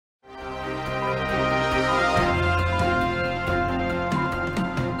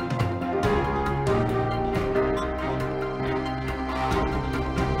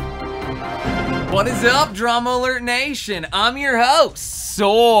What is up, Drama Alert Nation? I'm your host,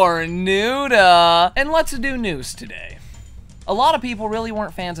 Sornuda, and let's do news today. A lot of people really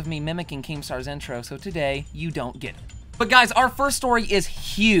weren't fans of me mimicking Keemstar's intro, so today you don't get it. But guys, our first story is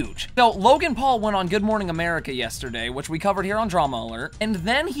huge. So Logan Paul went on Good Morning America yesterday, which we covered here on Drama Alert, and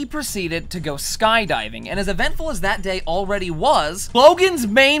then he proceeded to go skydiving. And as eventful as that day already was, Logan's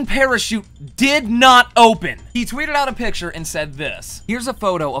main parachute did not open. He tweeted out a picture and said this: "Here's a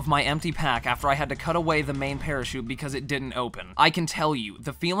photo of my empty pack after I had to cut away the main parachute because it didn't open. I can tell you,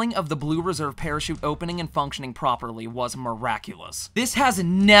 the feeling of the Blue Reserve parachute opening and functioning properly was miraculous. This has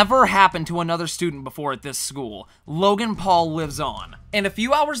never happened to another student before at this school. Logan Paul lives on." And a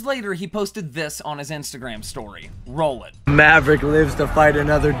few hours later, he posted this on his Instagram story. Roll it. Maverick lives to fight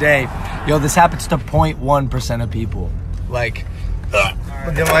another day. Yo, this happens to 0.1% of people. Like,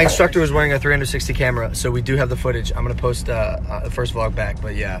 my instructor was wearing a 360 camera, so we do have the footage. I'm gonna post the first vlog back,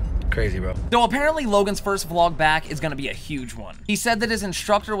 but yeah. Crazy, bro. So apparently Logan's first vlog back is gonna be a huge one. He said that his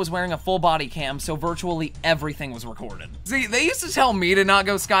instructor was wearing a full body cam, so virtually everything was recorded. See, they used to tell me to not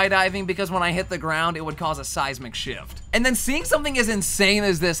go skydiving because when I hit the ground, it would cause a seismic shift. And then seeing something as insane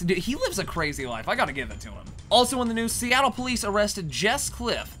as this, dude, he lives a crazy life. I gotta give it to him. Also in the news, Seattle police arrested Jess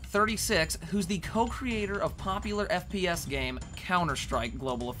Cliff, 36, who's the co-creator of popular FPS game Counter-Strike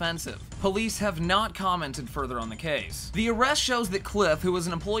Global Offensive. Police have not commented further on the case. The arrest shows that Cliff, who was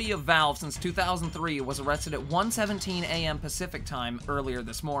an employee of Valve since 2003, was arrested at 1:17 a.m. Pacific time earlier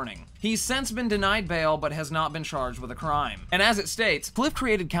this morning. He's since been denied bail but has not been charged with a crime. And as it states, Cliff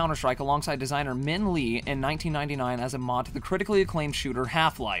created Counter-Strike alongside designer Min Lee in 1999 as a mod to the critically acclaimed shooter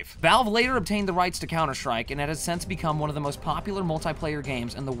Half-Life. Valve later obtained the rights to Counter-Strike, and it has since become one of the most popular multiplayer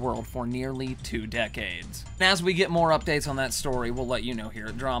games in the world for nearly 2 decades. And as we get more updates on that story, we'll let you know here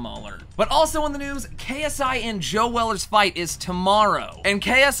at Drama Alert. But also in the news, KSI and Joe Weller's fight is tomorrow, and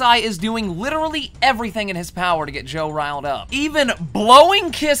KSI is doing literally everything in his power to get Joe riled up, even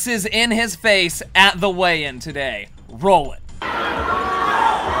blowing kisses in his face at the weigh-in today. Roll it.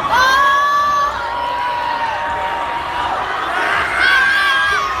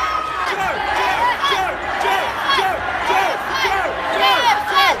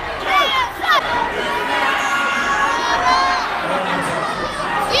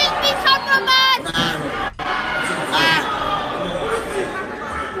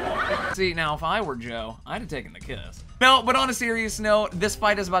 See, now if I were Joe, I'd have taken the kiss. No, but on a serious note, this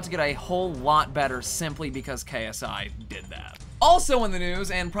fight is about to get a whole lot better simply because KSI did that. Also in the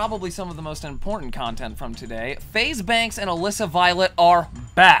news, and probably some of the most important content from today, FaZe Banks and Alissa Violet are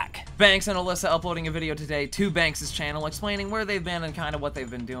back. Banks and Alissa uploading a video today to Banks' channel explaining where they've been and kind of what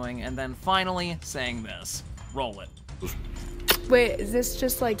they've been doing, and then finally saying this. Roll it. Wait, is this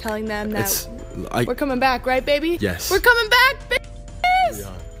just like telling them that we're coming back, right, baby? Yes. We're coming back, bitches!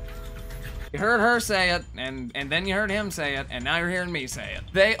 Yeah. You heard her say it, and then you heard him say it, and now you're hearing me say it.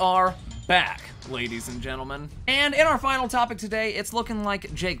 They are back, ladies and gentlemen. And in our final topic today, it's looking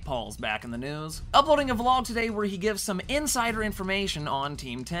like Jake Paul's back in the news, uploading a vlog today where he gives some insider information on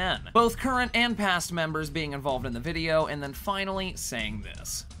Team 10, both current and past members being involved in the video, and then finally saying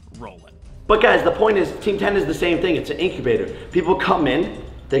this. Roll it. But guys, the point is, Team 10 is the same thing. It's an incubator. People come in,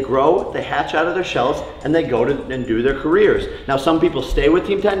 they grow, they hatch out of their shells, and they go to and do their careers. Now, some people stay with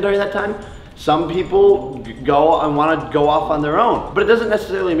Team 10 during that time. Some people go and want to go off on their own. But it doesn't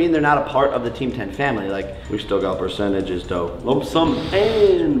necessarily mean they're not a part of the Team 10 family. Like, we still got percentages, though. Lump sum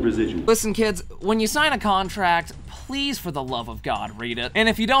and residual. Listen, kids, when you sign a contract, please, for the love of God, read it. And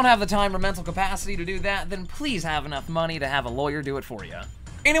if you don't have the time or mental capacity to do that, then please have enough money to have a lawyer do it for you.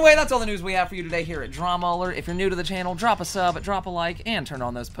 Anyway, that's all the news we have for you today here at Drama Alert. If you're new to the channel, drop a sub, drop a like, and turn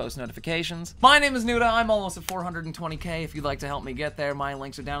on those post notifications. My name is Nuda. I'm almost at 420K. If you'd like to help me get there, my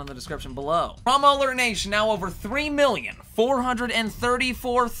links are down in the description below. Drama Alert Nation, now over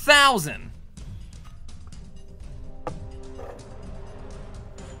 3,434,000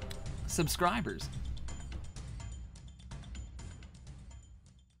 subscribers.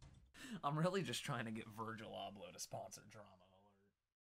 I'm really just trying to get Virgil Abloh to sponsor Drama.